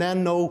where you can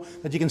then know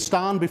that you can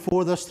stand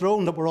before this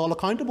throne that we're all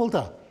accountable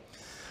to.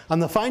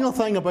 And the final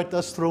thing about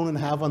this throne in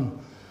heaven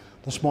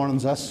this morning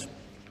is this.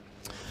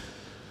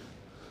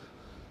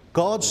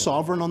 God's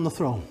sovereign on the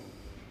throne.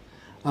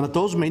 And it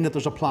does mean that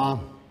there's a plan.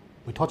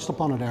 We touched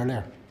upon it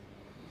earlier.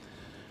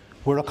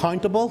 We're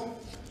accountable.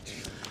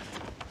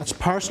 It's a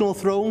personal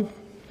throne.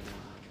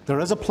 There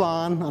is a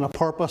plan and a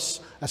purpose.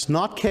 It's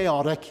not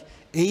chaotic.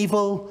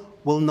 Evil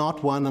will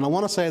not win. And I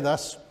want to say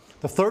this.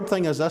 The third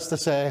thing is this, to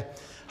say,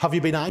 have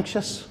you been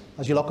anxious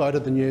as you look out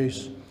at the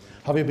news?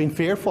 Have you been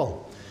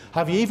fearful?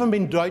 Have you even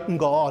been doubting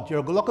God?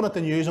 You're looking at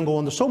the news and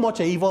going, there's so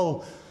much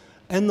evil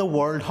in the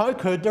world. How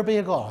could there be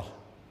a God?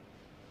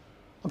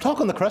 I'm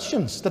talking to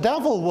Christians. The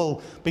devil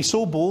will be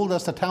so bold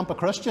as to tempt a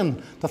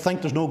Christian to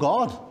think there's no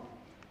God.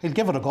 He'll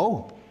give it a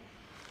go.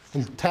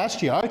 He'll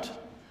test you out.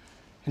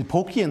 He'll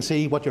poke you and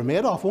see what you're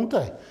made of, won't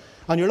he?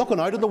 And you're looking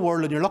out at the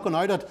world and you're looking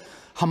out at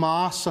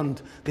Hamas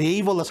and the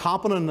evil that's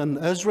happening in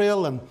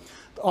Israel and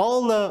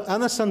all the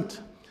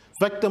innocent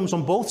victims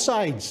on both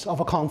sides of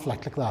a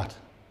conflict like that.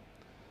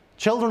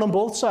 Children on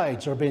both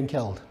sides are being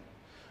killed.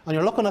 And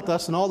you're looking at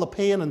this and all the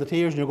pain and the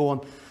tears and you're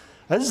going,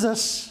 is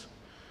this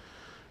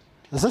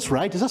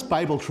right? Is this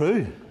Bible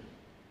true?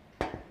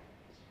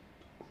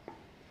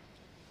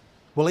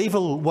 Will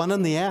evil win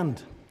in the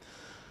end?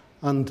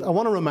 And I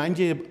want to remind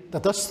you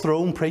that this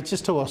throne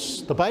preaches to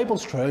us. The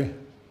Bible's true.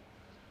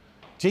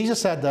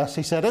 Jesus said this.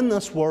 He said, in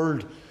this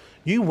world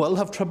you will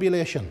have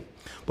tribulation,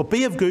 but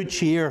be of good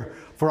cheer,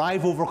 for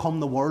I've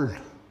overcome the world.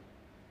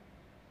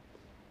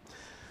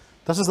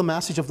 This is the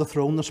message of the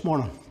throne this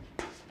morning.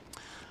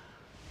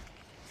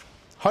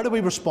 How do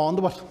we respond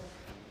to it?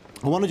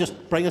 I want to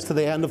just bring us to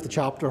the end of the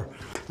chapter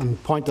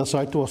and point this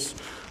out to us.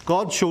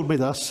 God showed me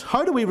this.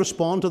 How do we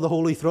respond to the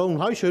holy throne?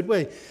 How should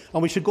we?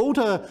 And we should go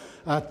to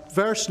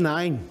verse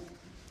 9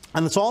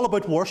 And it's all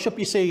about worship,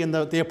 you see, and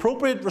the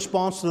appropriate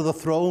response to the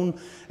throne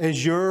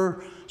is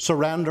your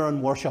surrender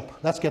and worship.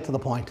 Let's get to the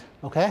point,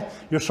 okay?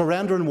 Your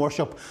surrender and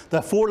worship.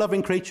 The four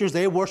living creatures,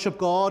 they worship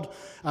God.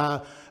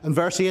 In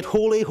verse 8,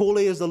 holy,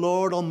 holy is the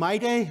Lord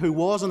Almighty, who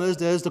was and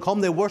is to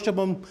come. They worship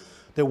Him.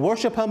 They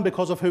worship Him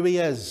because of who He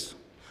is.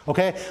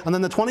 Okay? And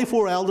then the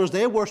 24 elders,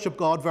 they worship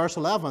God, verse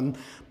 11,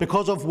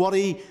 because of what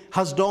He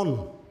has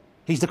done.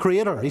 He's the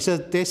Creator.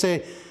 They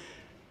say,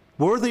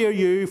 worthy are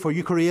you, for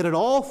you created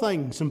all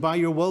things, and by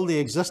your will they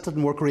existed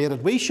and were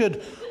created. We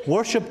should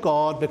worship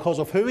God because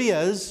of who He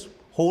is,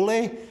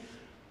 holy,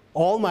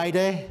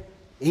 almighty,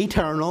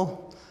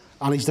 eternal,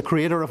 and He's the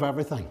Creator of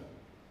everything.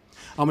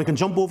 And we can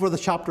jump over the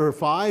chapter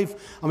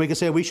 5, and we can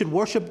say we should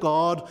worship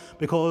God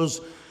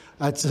because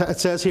it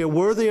says here,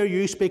 worthy are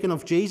you, speaking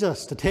of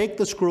Jesus, to take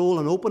the scroll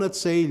and open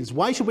its seals.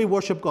 Why should we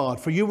worship God?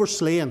 For you were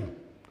slain,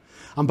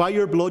 and by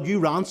your blood you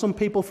ransomed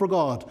people for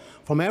God,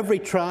 from every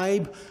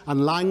tribe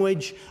and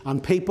language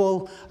and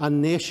people and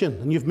nation.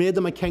 And you've made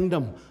them a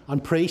kingdom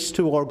and priests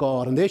to our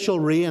God, and they shall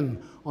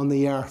reign on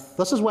the earth.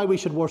 This is why we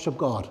should worship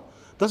God.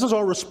 This is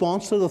our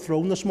response to the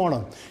throne this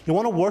morning. You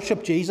want to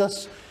worship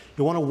Jesus?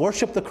 You want to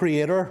worship the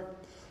Creator,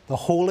 the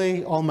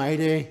holy,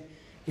 almighty,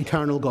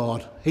 eternal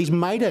God. He's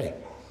mighty.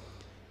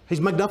 He's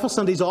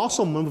magnificent. He's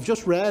awesome. And we've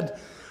just read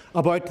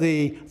about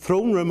the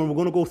throne room, and we're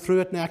going to go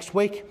through it next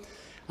week.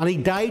 And He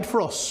died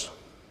for us.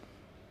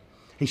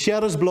 He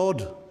shed His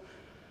blood.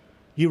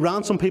 You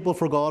ransom people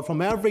for God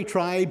from every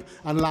tribe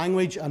and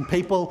language and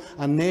people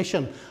and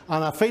nation.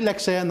 And I feel like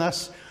saying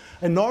this.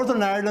 In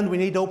Northern Ireland, we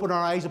need to open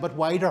our eyes a bit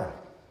wider.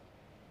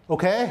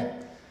 Okay?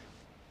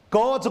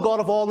 God's a God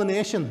of all the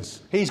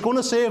nations. He's going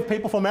to save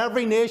people from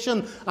every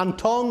nation and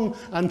tongue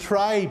and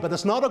tribe. But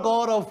it's not a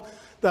God of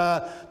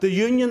the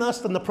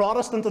Unionist and the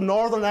Protestant in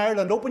Northern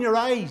Ireland. Open your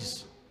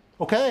eyes.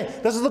 Okay?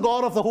 This is the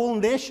God of the whole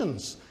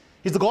nations.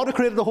 He's the God who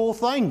created the whole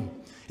thing.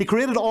 He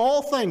created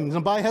all things,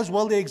 and by His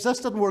will they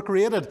existed and were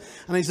created.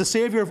 And He's the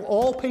Saviour of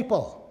all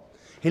people.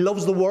 He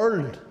loves the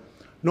world.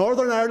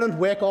 Northern Ireland,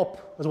 wake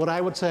up, is what I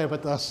would say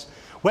about this.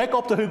 Wake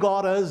up to who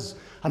God is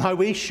and how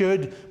we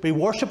should be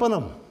worshipping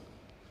Him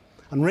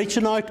and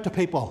reaching out to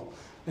people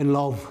in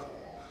love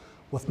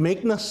with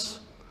meekness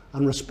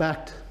and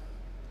respect,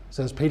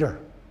 says Peter.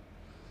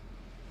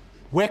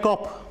 Wake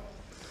up.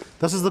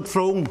 This is the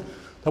throne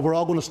that we're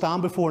all going to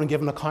stand before and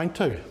give an account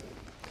to.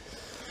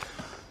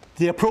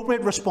 The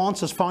appropriate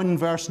response is found in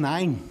verse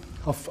 9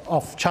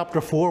 of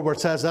chapter 4, where it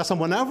says this, and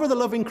whenever the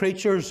living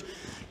creatures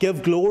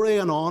give glory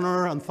and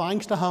honour and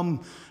thanks to Him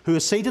who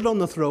is seated on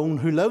the throne,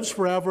 who lives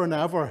forever and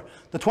ever,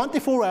 the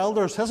 24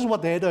 elders, this is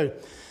what they do.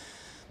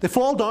 They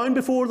fall down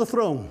before the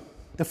throne.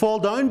 They fall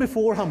down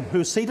before Him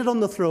who is seated on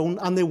the throne,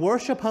 and they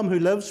worship Him who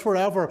lives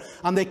forever,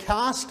 and they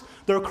cast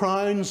their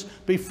crowns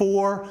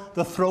before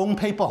the throne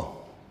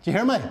people. Do you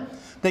hear me?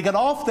 They get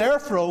off their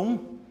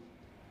throne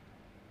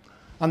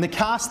and they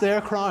cast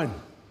their crown.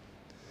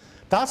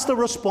 That's the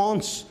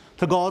response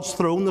to God's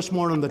throne this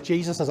morning that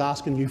Jesus is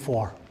asking you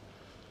for.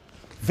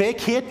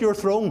 Vacate your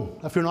throne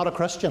if you're not a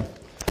Christian,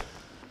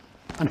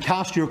 and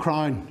cast your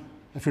crown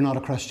if you're not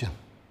a Christian.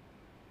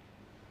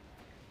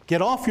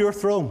 Get off your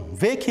throne.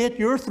 Vacate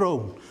your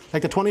throne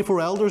like the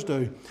 24 elders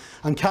do,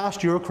 and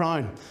cast your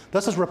crown.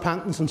 This is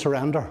repentance and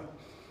surrender.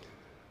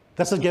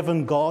 This is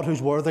giving God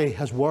who's worthy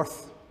His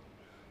worth.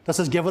 This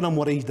is giving Him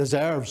what He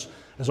deserves,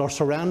 is our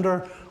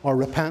surrender, our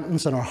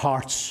repentance, and our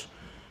hearts.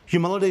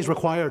 Humility is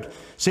required.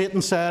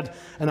 Satan said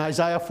in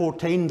Isaiah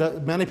 14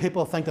 that many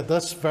people think that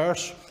this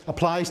verse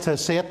applies to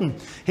Satan.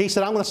 He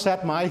said, I'm going to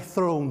set my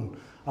throne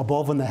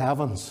above in the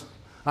heavens.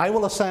 I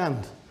will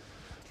ascend.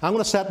 I'm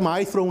going to set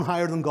my throne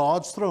higher than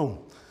God's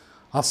throne.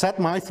 I'll set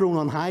my throne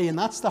on high, and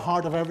that's the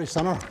heart of every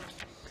sinner.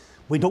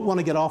 We don't want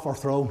to get off our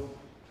throne.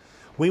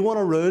 We want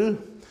to rule.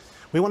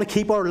 We want to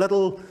keep our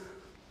little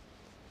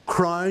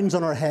crowns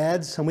on our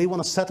heads, and we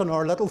want to sit on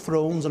our little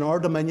thrones in our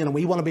dominion, and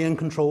we want to be in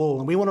control,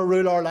 and we want to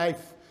rule our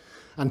life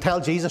and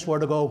tell Jesus where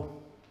to go,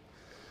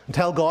 and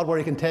tell God where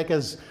He can take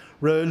His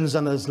rules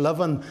and His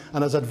living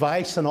and His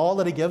advice and all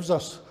that He gives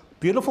us.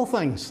 Beautiful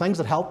things, things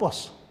that help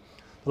us.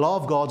 The law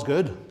of God's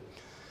good.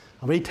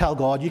 And we tell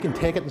God, you can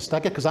take it and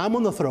stick it, because I'm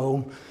on the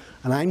throne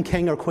and I'm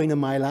king or queen in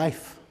my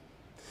life.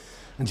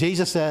 And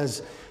Jesus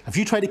says, if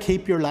you try to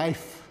keep your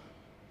life,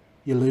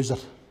 you lose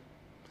it.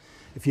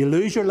 If you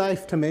lose your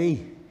life to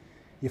me,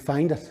 you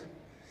find it.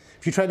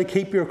 If you try to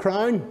keep your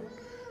crown,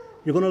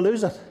 you're going to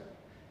lose it.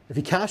 If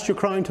you cast your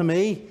crown to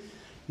me,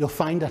 you'll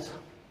find it.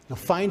 You'll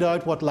find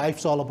out what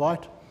life's all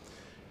about.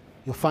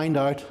 You'll find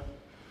out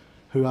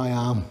who I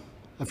am.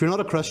 If you're not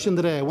a Christian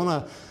today, I want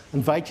to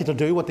invite you to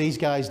do what these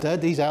guys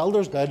did, these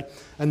elders did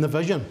in the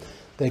vision.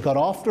 They got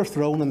off their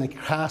throne and they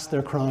cast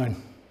their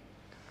crown.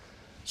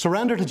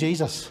 Surrender to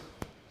Jesus.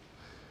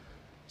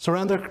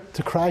 Surrender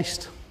to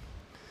Christ.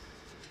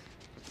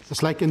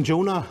 It's like in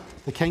Jonah,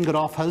 the king got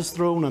off his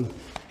throne and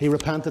he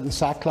repented in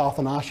sackcloth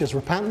and ashes.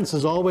 Repentance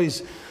is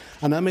always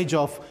an image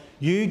of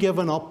you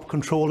giving up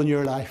control in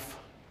your life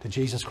to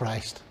Jesus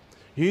Christ.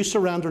 You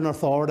surrendering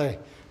authority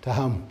to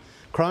Him.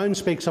 Crown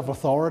speaks of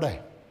authority.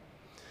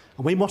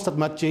 And we must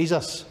admit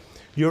Jesus,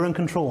 you're in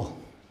control.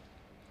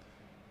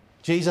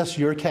 Jesus,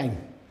 you're King.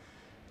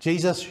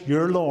 Jesus,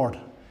 you're Lord.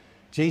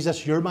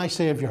 Jesus, you're my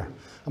Saviour.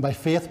 And by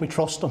faith we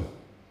trust Him.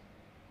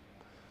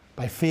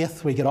 By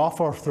faith we get off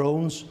our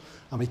thrones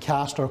and we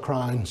cast our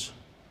crowns.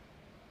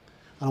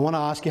 And I want to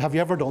ask you, have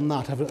you ever done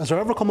that? Has there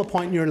ever come a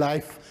point in your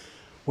life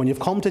when you've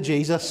come to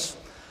Jesus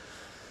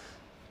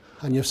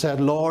and you've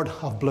said, Lord,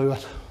 I've blew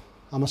it.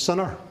 I'm a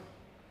sinner.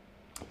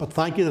 But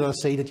thank you that I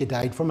see that you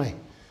died for me.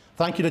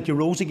 Thank you that you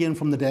rose again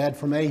from the dead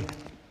for me.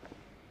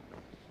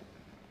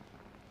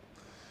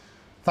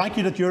 Thank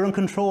you that you're in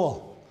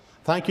control.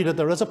 Thank you that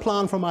there is a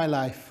plan for my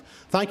life.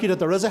 Thank you that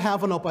there is a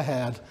heaven up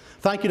ahead.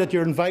 Thank you that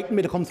you're inviting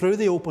me to come through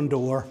the open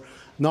door.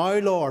 Now,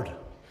 Lord,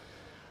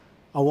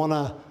 I want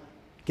to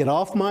get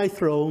off my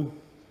throne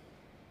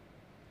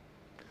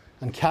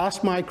and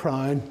cast my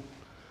crown,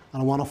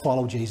 and I want to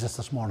follow Jesus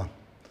this morning.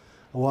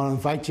 I want to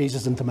invite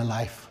Jesus into my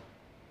life.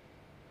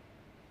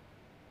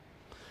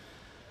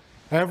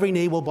 Every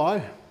knee will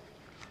bow.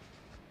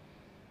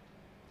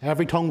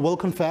 Every tongue will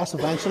confess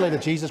eventually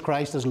that Jesus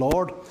Christ is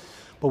Lord.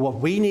 But what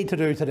we need to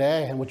do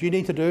today, and what you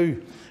need to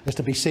do, is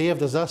to be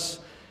saved as this.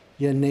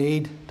 You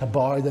need to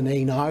bow the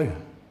knee now. You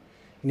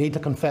need to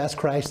confess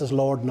Christ as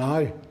Lord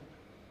now.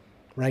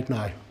 Right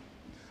now.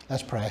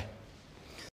 Let's pray.